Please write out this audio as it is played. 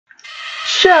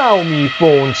Xiaomi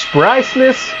Phones Price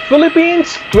List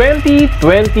Philippines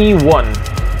 2021.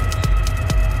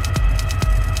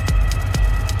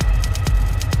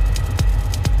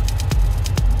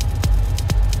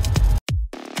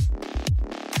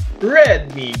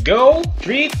 Redmi Go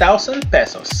 3,000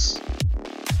 pesos.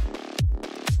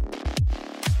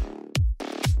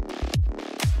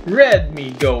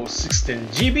 Redmi Go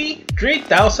 16GB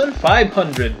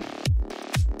 3,500.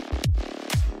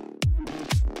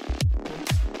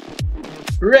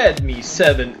 Redmi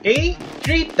 7A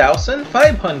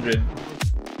 3,500.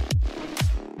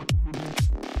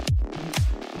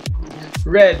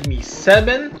 Redmi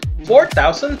 7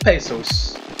 4,000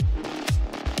 pesos.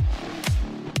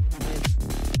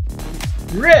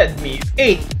 Redmi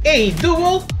 8A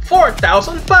Dual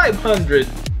 4,500.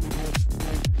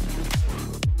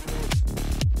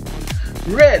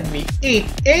 Redmi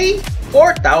 8A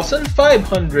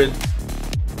 4,500.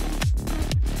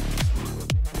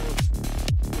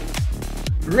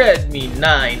 Redmi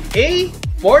 9A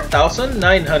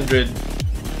 4,900.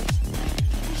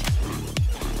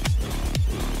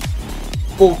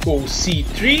 Poco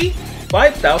C3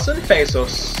 5,000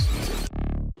 pesos.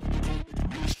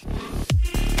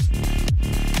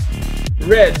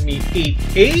 Redmi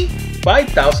 8A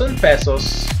 5,000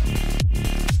 pesos.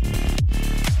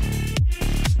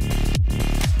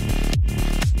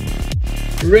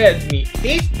 Redmi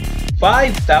 8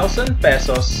 5,000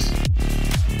 pesos.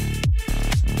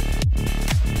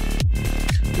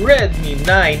 Redmi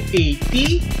 9AT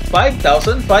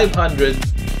 5,500.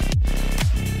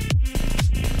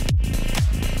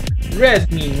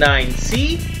 Redmi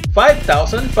 9C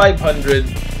 5,500.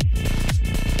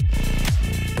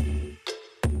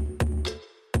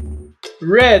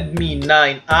 Redmi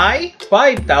 9i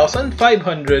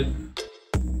 5,500.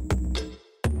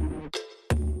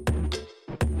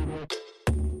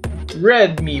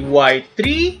 Redmi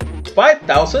Y3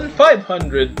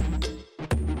 5,500.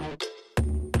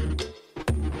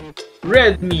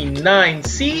 Redmi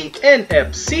 9C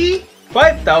NFC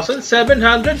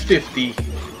 5,750.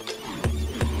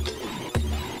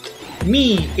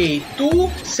 Mi A2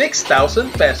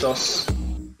 6,000 pesos.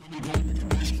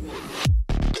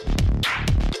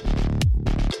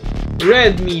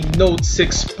 Redmi Note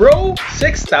 6 Pro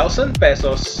 6,000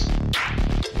 pesos.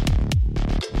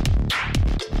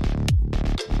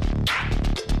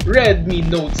 Redmi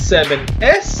Note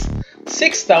 7S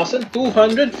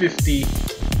 6,250.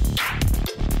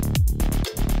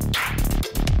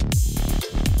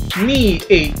 Mi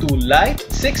A2 Lite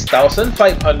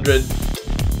 6,500.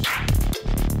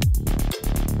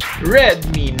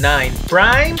 Redmi 9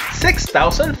 Prime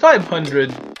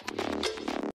 6,500.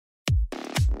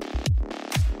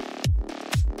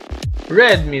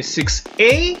 Redmi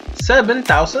 6A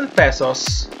 7,000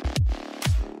 pesos.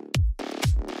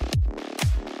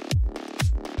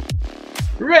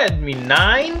 Redmi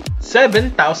 9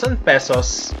 7,000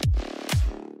 pesos.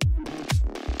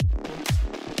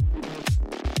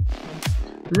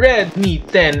 Redmi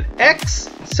 10X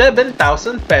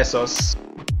 7,000 pesos.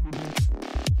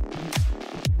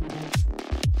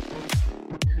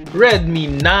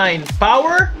 Redmi 9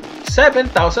 Power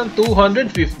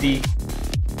 7,250.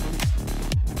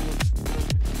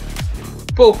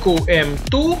 Poco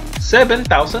M2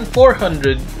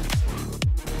 7,400.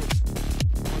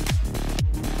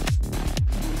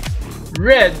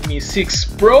 Redmi 6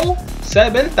 Pro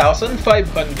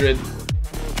 7,500.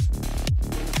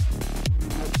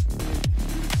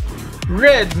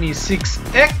 Redmi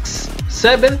 6X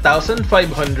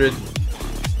 7,500.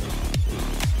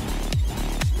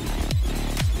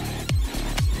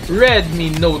 Redmi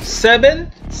Note 7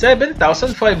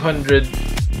 7,500.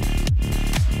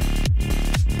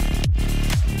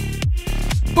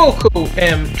 Poco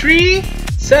M3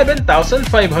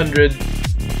 7,500.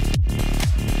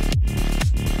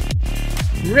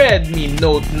 Redmi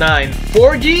Note 9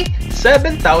 4G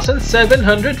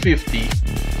 7,750.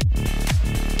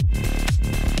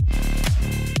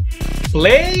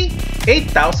 Play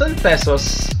 8,000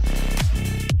 pesos.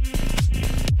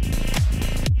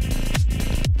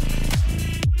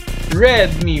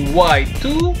 Redmi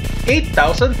Y2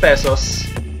 8,000 pesos.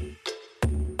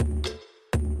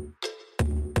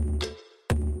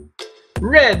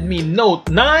 Redmi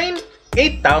Note 9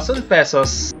 8,000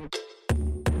 pesos.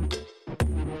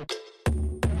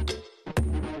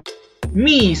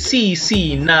 Mi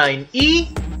CC9E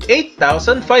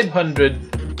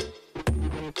 8,500.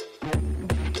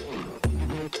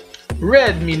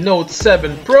 Redmi Note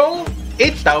 7 Pro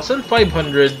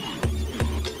 8,500.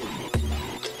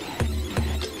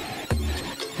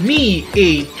 Mi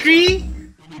A3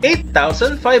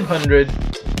 8,500.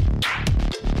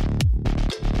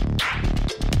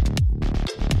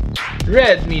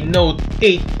 Redmi Note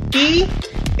 8T,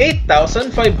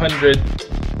 8,500.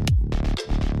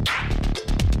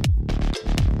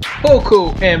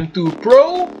 Poco M2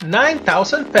 Pro,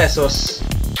 9,000 pesos.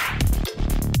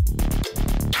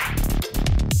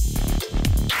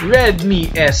 Redmi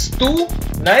S2,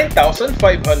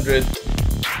 9,500.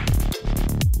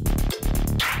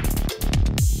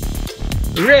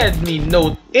 Redmi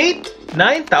Note 8,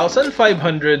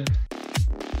 9,500.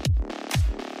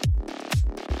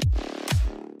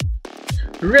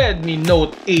 Redmi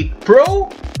Note 8 Pro,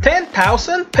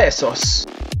 10,000 pesos.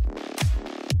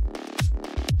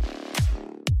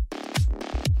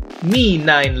 Mi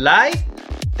 9 Lite,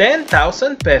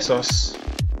 10,000 pesos.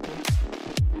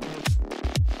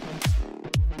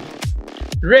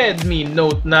 Redmi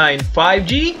Note 9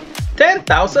 5G,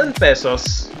 10,000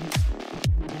 pesos.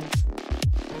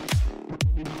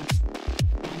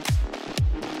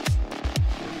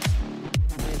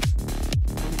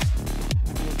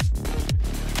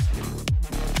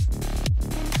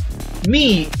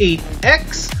 Mi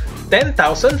 8X,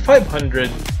 10,500.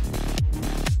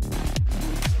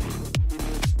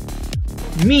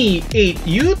 Mi 8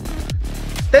 Youth,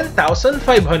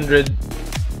 10,500.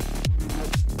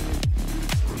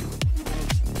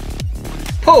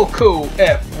 Poco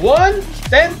F1,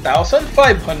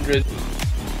 10,500.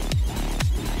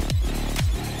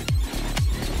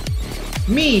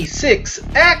 Mi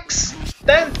 6X,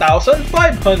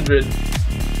 10,500.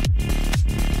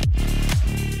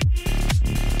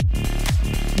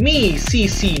 Mi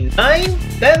CC9,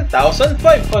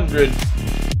 10,500.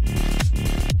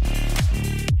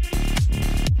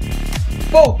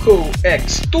 Poco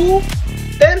X2,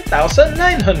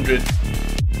 10,900.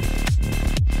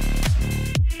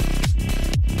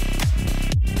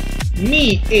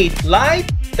 Mi 8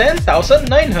 Lite,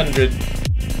 10,900.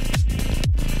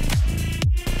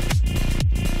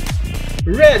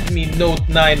 Redmi Note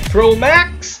 9 Pro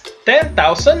Max,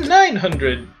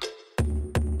 10,900.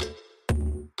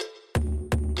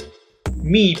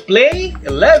 Mi Play,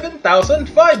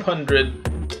 11,500.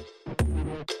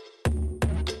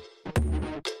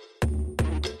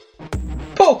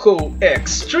 Poco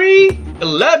X3,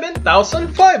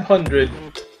 11,500.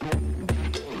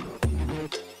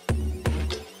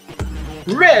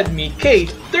 Redmi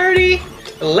K30,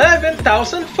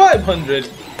 11,500.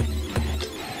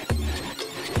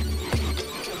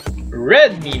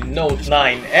 Redmi Note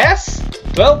 9S,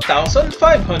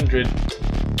 12,500.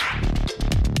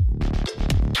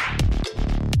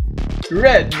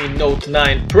 Redmi Note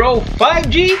 9 Pro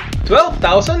 5G,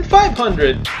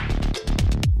 12,500.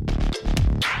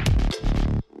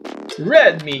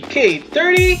 Redmi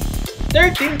K30,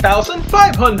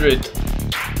 13,500.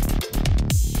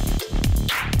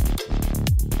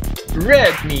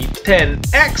 Redmi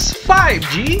 10X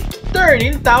 5G,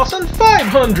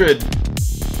 13,500.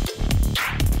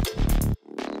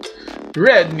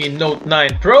 Redmi Note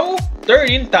 9 Pro,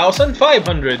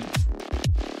 13,500.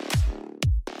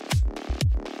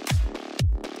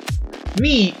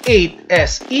 Mi 8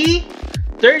 SE,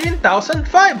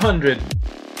 13,500.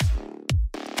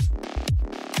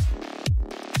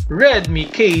 Redmi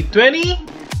K20,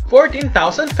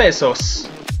 14,000 pesos.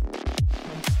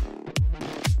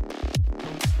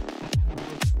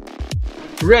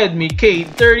 Redmi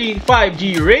K30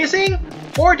 5G Racing,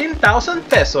 14,000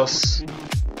 pesos.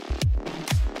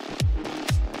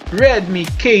 Redmi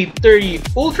K30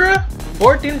 Ultra,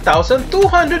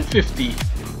 14,250.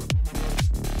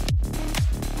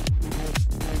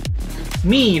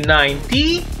 Mi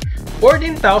 9T,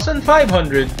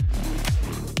 14,500.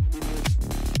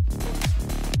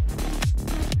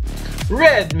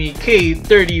 Redmi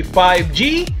K30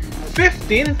 5G,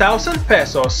 15,000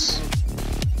 pesos.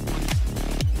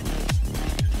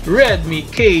 Redmi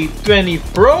K20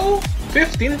 Pro,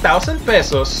 15,000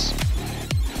 pesos.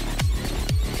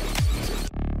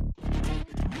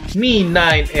 Mi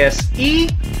 9 SE,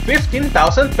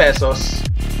 15,000 pesos.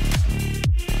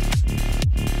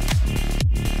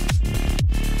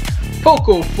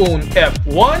 Pocophone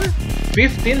F1,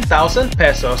 15,000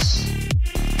 pesos.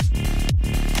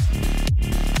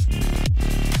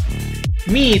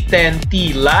 Mi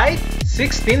 10T Lite,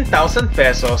 16,000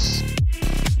 pesos.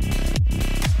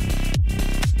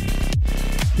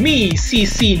 Mi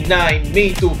CC9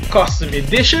 Mate 2 Custom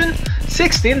Edition,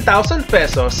 16,000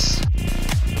 pesos.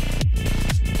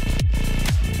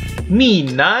 Mi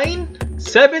 9,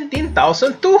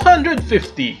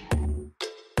 17,250.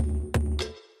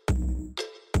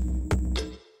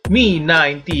 Mi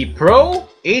 9T Pro,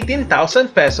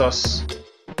 18,000 pesos.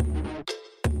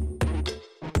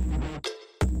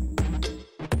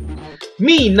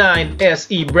 Mi 9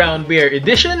 SE Brown Bear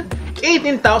Edition,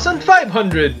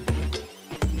 18,500.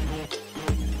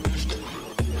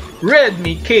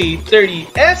 Redmi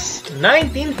K30S,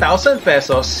 19,000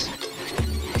 pesos.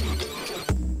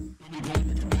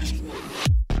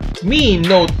 Mi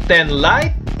Note 10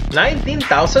 Lite,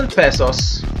 19,000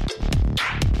 pesos.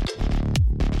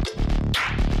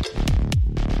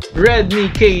 Redmi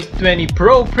K20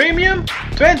 Pro Premium,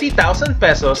 20,000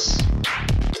 pesos.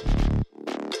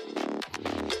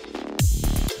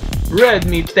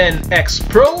 Redmi 10X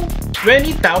Pro,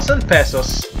 20,000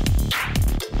 pesos.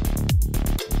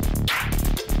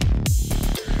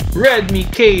 Redmi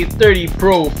K30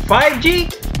 Pro 5G,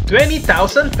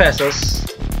 20,000 pesos.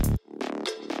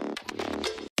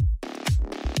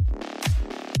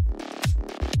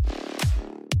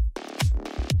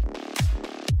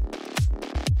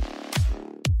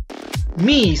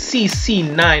 Mi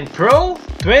CC9 Pro,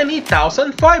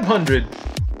 20,500.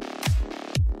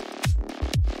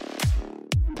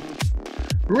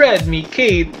 Redmi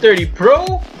K30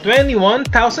 Pro,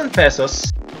 21,000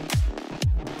 pesos.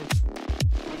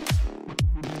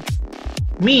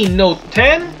 Mi Note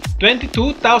 10,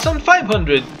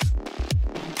 22,500.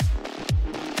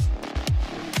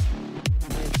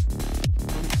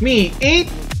 Mi 8,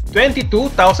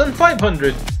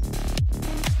 22,500.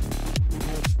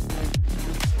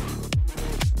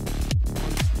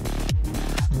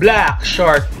 Black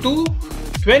Shark 2,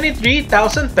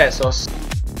 23,000 pesos.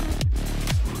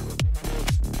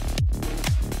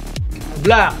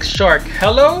 Black Shark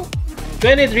Hello,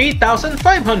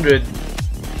 23,500.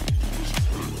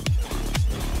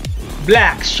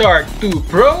 Black Shark 2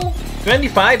 Pro,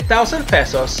 25,000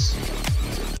 pesos.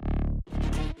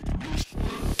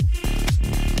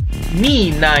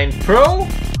 Mi 9 Pro,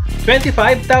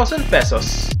 25,000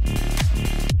 pesos.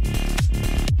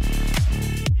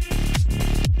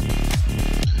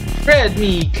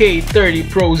 Redmi K30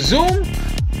 Pro Zoom,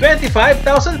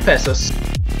 25,000 pesos.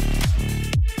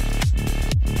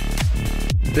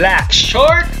 Black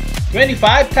Shark,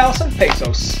 25,000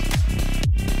 pesos.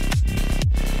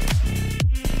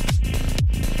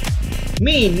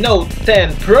 Mi Note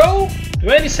 10 Pro,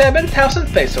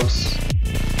 27,000 pesos.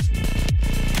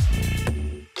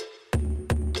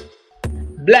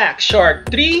 Black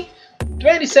Shark 3,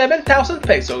 27,000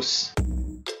 pesos.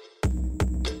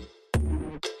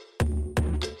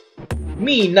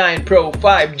 Mi 9 Pro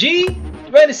 5G,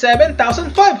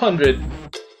 27,500.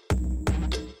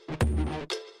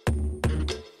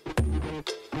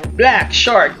 Black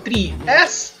Shark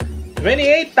 3S,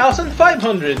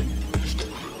 28,500.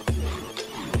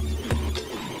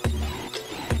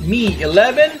 Mi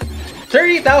 11,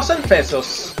 30,000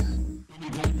 pesos.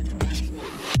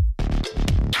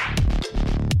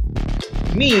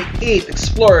 Mi 8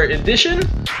 Explorer Edition,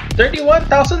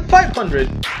 31,500.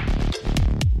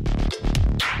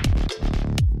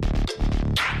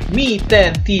 Mi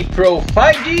 10T Pro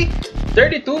 5G,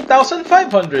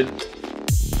 32,500.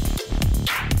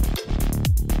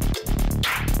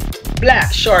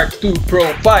 Black Shark 2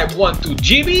 Pro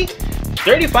 512GB,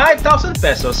 35,000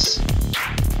 pesos.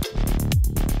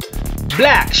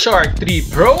 Black Shark 3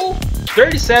 Pro,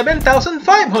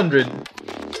 37,500.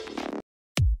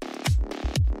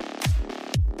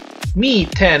 Mi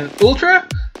 10 Ultra,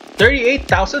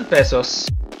 38,000 pesos.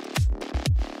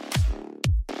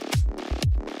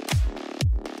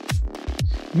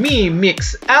 Mi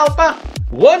Mix Alpha,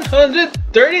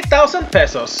 130,000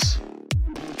 pesos.